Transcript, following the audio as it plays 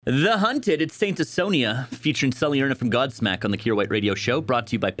The Hunted, it's Saint Asonia, featuring Sully Erna from Godsmack on the Kier White Radio Show, brought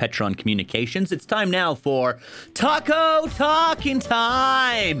to you by Petron Communications. It's time now for Taco Talking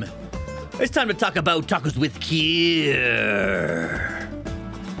Time. It's time to talk about tacos with Kier.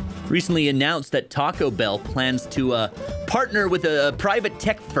 Recently announced that Taco Bell plans to partner with a private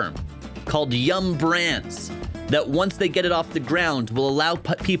tech firm called Yum Brands that once they get it off the ground will allow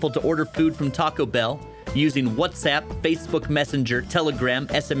people to order food from Taco Bell using WhatsApp, Facebook Messenger, Telegram,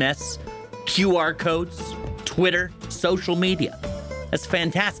 SMS, QR codes, Twitter, social media. That's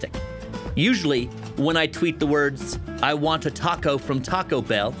fantastic. Usually, when I tweet the words, "I want a taco from Taco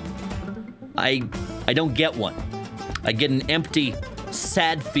Bell," I don't get one. I get an empty,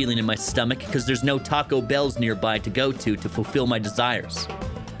 sad feeling in my stomach because there's no Taco Bells nearby to go to fulfill my desires.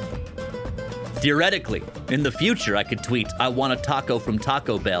 Theoretically, in the future, I could tweet, "I want a taco from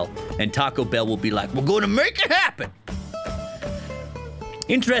Taco Bell," and Taco Bell will be like, "We're going to make it happen."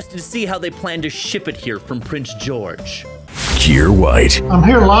 Interested to see how they plan to ship it here from Prince George. Kier White. I'm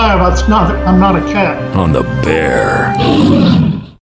here live. I'm not a cat. On the Bear.